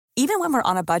Even when we're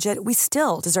on a budget, we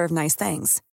still deserve nice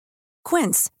things.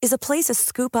 Quince is a place to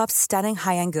scoop up stunning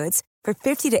high-end goods for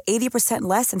 50 to 80%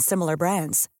 less than similar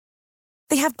brands.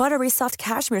 They have buttery soft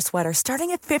cashmere sweaters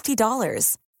starting at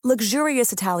 $50,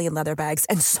 luxurious Italian leather bags,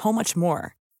 and so much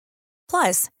more.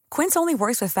 Plus, Quince only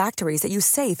works with factories that use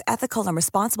safe, ethical, and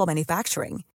responsible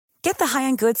manufacturing. Get the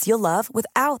high-end goods you'll love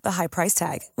without the high price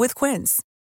tag with Quince.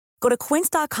 Go to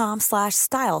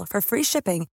quince.com/style for free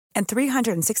shipping and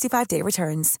 365-day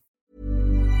returns.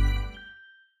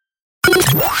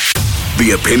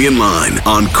 The Opinion Line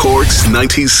on Cork's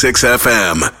 96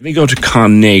 FM. Let me go to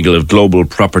Con Nagle of Global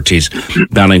Properties,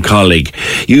 Ballincollig.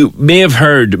 You may have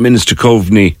heard Minister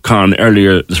Coveney, Con,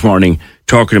 earlier this morning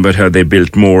talking about how they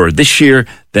built more this year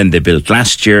than they built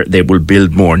last year. They will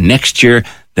build more next year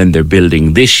than they're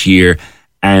building this year.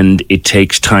 And it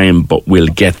takes time, but we'll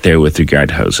get there with regard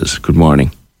to houses. Good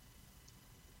morning.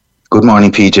 Good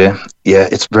morning, PJ. Yeah,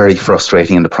 it's very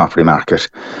frustrating in the property market.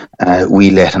 We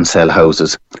let and sell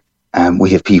houses. We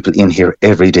have people in here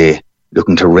every day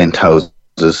looking to rent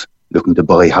houses, looking to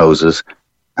buy houses.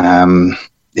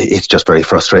 It's just very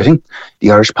frustrating.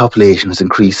 The Irish population has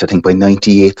increased, I think, by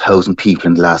 98,000 people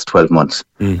in the last 12 months.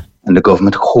 And the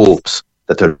government hopes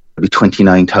that there will be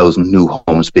 29,000 new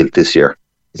homes built this year.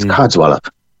 It's codswallop.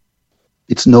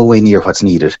 It's nowhere near what's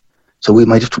needed. So we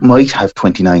might have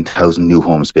 29,000 new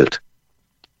homes built.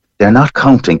 They're not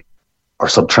counting or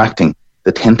subtracting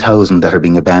the 10,000 that are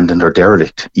being abandoned or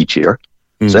derelict each year.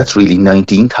 So that's really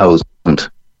 19,000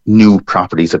 new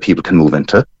properties that people can move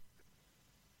into.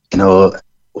 You know,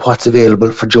 what's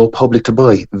available for Joe Public to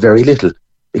buy? Very little,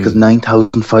 because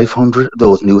 9,500 of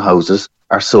those new houses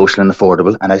are social and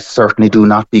affordable, and I certainly do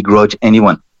not begrudge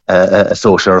anyone a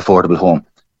social or affordable home.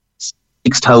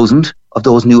 6,000 of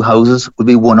those new houses will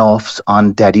be one-offs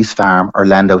on daddy's farm or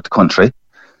land out the country.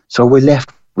 So we're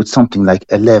left with something like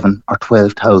 11 or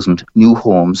 12,000 new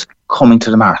homes coming to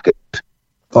the market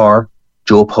for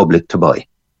Joe Public to buy.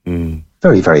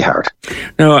 Very, very hard.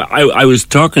 Now, I was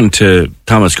talking to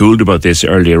Thomas Gould about this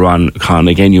earlier on, Con.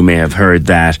 Again, you may have heard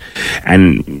that.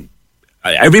 And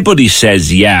everybody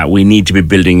says, yeah, we need to be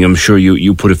building, I'm sure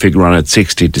you put a figure on it,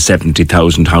 60 to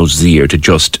 70,000 houses a year to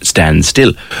just stand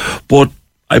still. But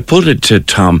I put it to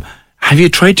Tom, have you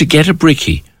tried to get a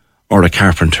brickie or a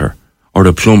carpenter or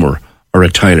a plumber or a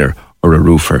tiler or a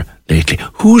roofer lately?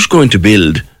 Who's going to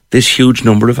build this huge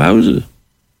number of houses?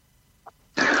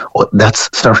 Well, that's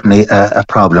certainly a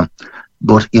problem.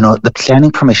 But, you know, the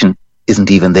planning permission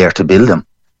isn't even there to build them.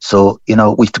 So, you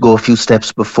know, we have to go a few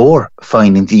steps before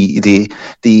finding the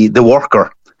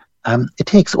worker. It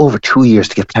takes over 2 years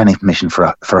to get planning permission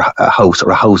for a house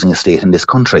or a housing estate in this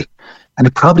country. And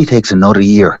it probably takes another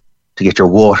year to get your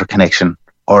water connection,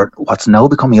 or what's now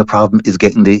becoming a problem is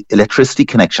getting the electricity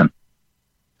connection.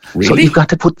 Really? So you've got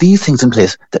to put these things in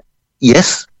place.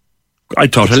 Yes. I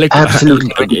thought absolutely.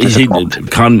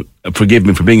 Con, forgive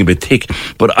me for being a bit thick,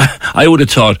 but I would have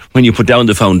thought when you put down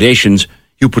the foundations,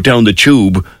 you put down the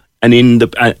tube, and in the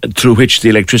through which the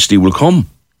electricity will come.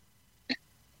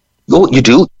 Oh, you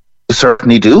do. You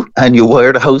certainly do, and you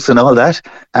wire the house and all that.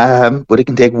 But it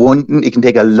can take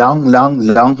a long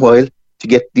while to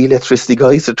get the electricity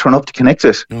guys to turn up to connect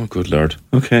it. Oh, good Lord.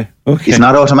 Okay. It's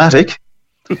not automatic.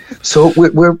 So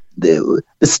the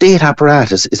state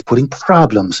apparatus is putting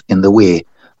problems in the way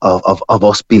of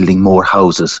us building more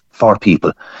houses for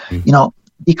people. You know,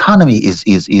 the economy is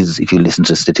if you listen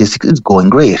to statistics, it's going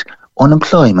great.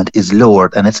 Unemployment is lower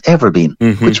than it's ever been,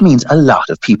 which means a lot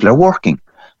of people are working.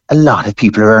 A lot of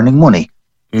people are earning money.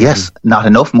 Yes, not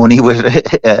enough money,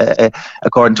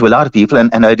 according to a lot of people,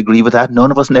 and I'd agree with that.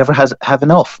 None of us never have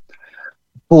enough.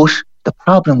 But the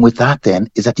problem with that then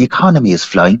is that the economy is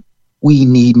flying. We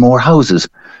need more houses.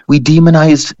 We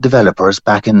demonised developers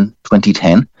back in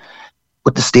 2010,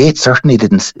 but the state certainly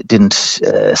didn't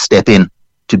step in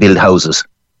to build houses.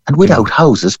 And without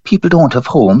houses, people don't have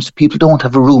homes. People don't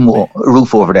have a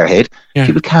roof over their head. Yeah.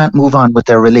 People can't move on with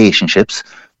their relationships.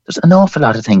 There's an awful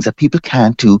lot of things that people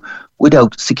can't do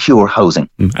without secure housing.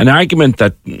 An argument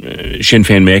that Sinn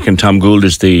Féin make, and Tom Gould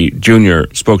is the junior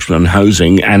spokesman on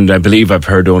housing, and I believe I've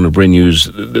heard Donal Bryn use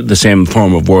the same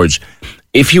form of words.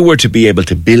 If you were to be able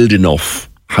to build enough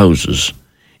houses,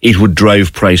 it would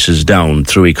drive prices down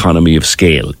through economy of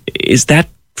scale. Is that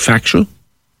factual?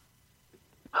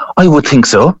 I would think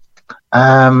so.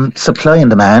 Supply and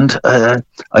demand.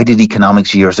 I did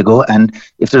economics years ago, and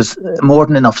if there's more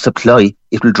than enough supply,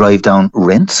 it will drive down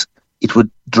rents. It would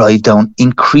drive down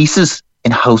increases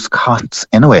in house costs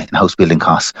anyway, in house building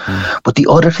costs. But the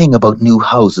other thing about new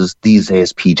houses these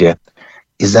days, PJ,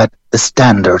 is that the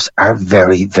standards are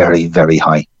very, very, very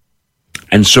high.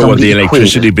 And so are the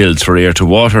electricity bills for air to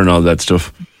water and all that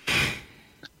stuff.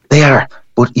 They are,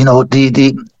 but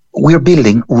we're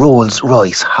building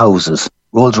Rolls-Royce houses.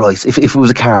 Rolls-Royce. If it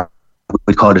was a car,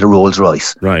 we'd call it a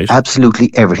Rolls-Royce. Right. Absolutely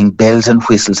everything, bells and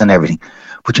whistles and everything.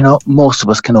 But most of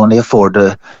us can only afford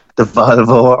the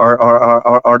Volvo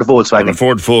or the Volkswagen. Or the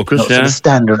Ford Focus. So the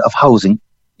standard of housing.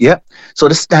 Yeah. So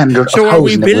the standard of housing. So are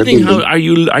we building?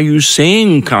 Are you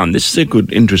saying, Con? This is a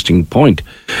good, interesting point.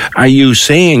 Are you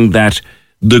saying that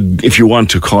if you want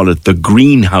to call it the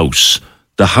greenhouse,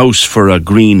 the house for a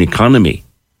green economy,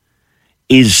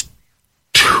 is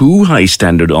too high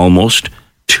standard, almost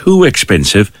too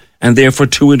expensive, and therefore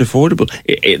too unaffordable?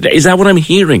 Is that what I'm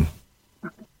hearing?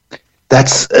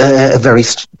 That's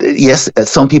yes.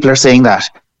 Some people are saying that,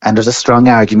 and there's a strong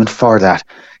argument for that.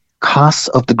 Costs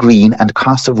of the green and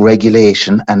costs of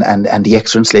regulation and the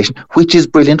extra insulation, which is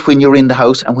brilliant when you're in the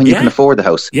house and when you can afford the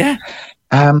house. Yeah.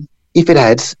 If it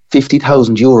adds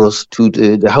 €50,000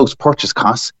 to the house purchase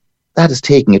costs, that is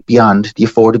taking it beyond the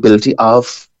affordability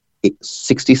of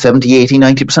 60, 70, 80,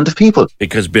 90% of people.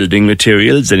 Because building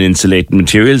materials and insulating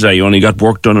materials, I only got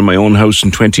work done in my own house in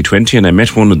 2020, and I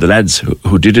met one of the lads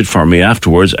who did it for me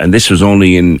afterwards, and this was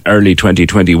only in early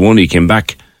 2021. He came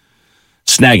back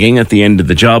snagging at the end of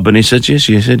the job, and he said, yes,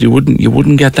 you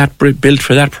wouldn't get that built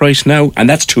for that price now, and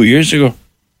that's 2 years ago.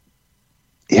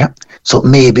 Yeah, so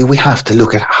maybe we have to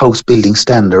look at house building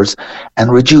standards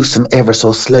and reduce them ever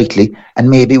so slightly, and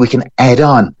maybe we can add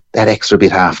on that extra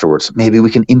bit afterwards. Maybe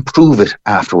we can improve it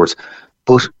afterwards.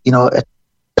 But, a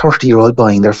 30-year-old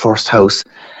buying their first house,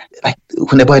 like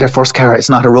when they buy their first car, it's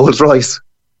not a Rolls Royce.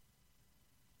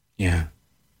 Yeah.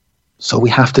 So we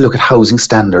have to look at housing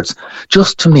standards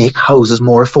just to make houses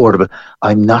more affordable.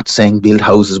 I'm not saying build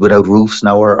houses without roofs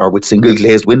now or with single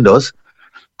glazed windows,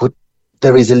 but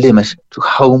there is a limit to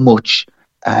how much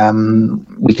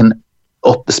we can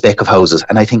up the spec of houses,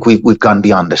 and I think we've gone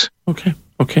beyond it. Okay.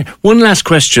 One last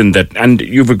question and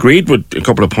you've agreed with a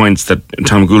couple of points that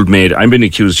Tom Gould made. I'm being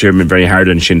accused here of being very hard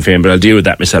on Sinn Féin, but I'll deal with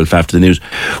that myself after the news.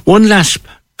 One last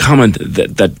comment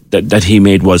that he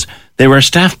made was there are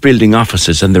staff building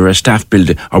offices and there are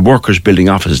workers building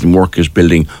offices and workers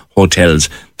building hotels,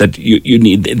 that you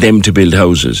need them to build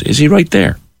houses. Is he right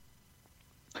there?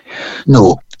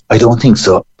 No, I don't think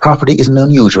so. Property is an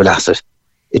unusual asset.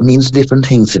 It means different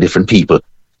things to different people.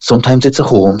 Sometimes it's a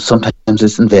home, sometimes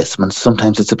it's investments,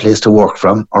 sometimes it's a place to work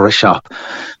from or a shop.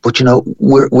 But,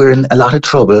 we're in a lot of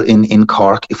trouble in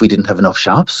Cork if we didn't have enough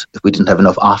shops, if we didn't have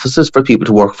enough offices for people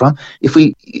to work from, if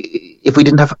we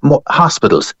didn't have more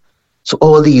hospitals. So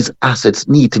all these assets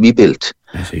need to be built.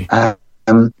 I see.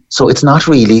 So it's not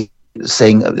really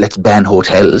saying let's ban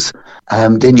hotels.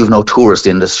 Then you've no tourist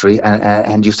industry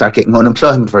and you start getting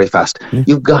unemployment very fast. Yeah.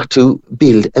 You've got to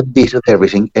build a bit of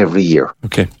everything every year.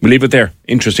 Okay, we'll leave it there.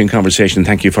 Interesting conversation.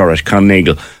 Thank you for it. Con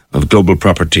Nagle of Global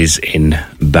Properties in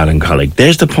Ballincollig.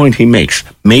 There's the point he makes.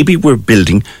 Maybe we're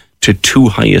building to too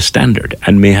high a standard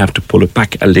and may have to pull it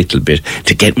back a little bit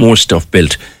to get more stuff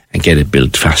built and get it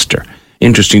built faster.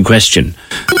 Interesting question.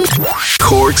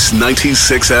 Cork's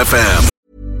 96 FM.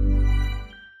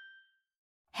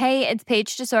 Hey, it's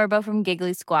Paige DeSorbo from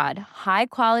Giggly Squad. High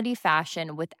quality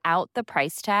fashion without the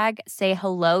price tag. Say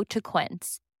hello to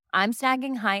Quince. I'm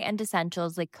snagging high-end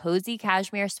essentials like cozy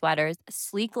cashmere sweaters,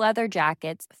 sleek leather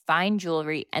jackets, fine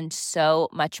jewelry, and so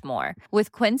much more.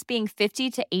 With Quince being 50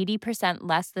 to 80%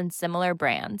 less than similar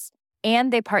brands.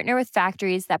 And they partner with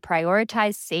factories that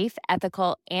prioritize safe,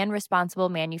 ethical, and responsible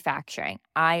manufacturing.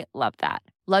 I love that.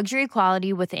 Luxury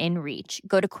quality within reach.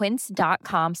 Go to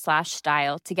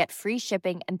quince.com/style to get free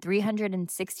shipping and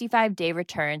 365-day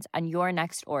returns on your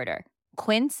next order.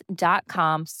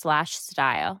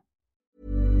 Quince.com/style.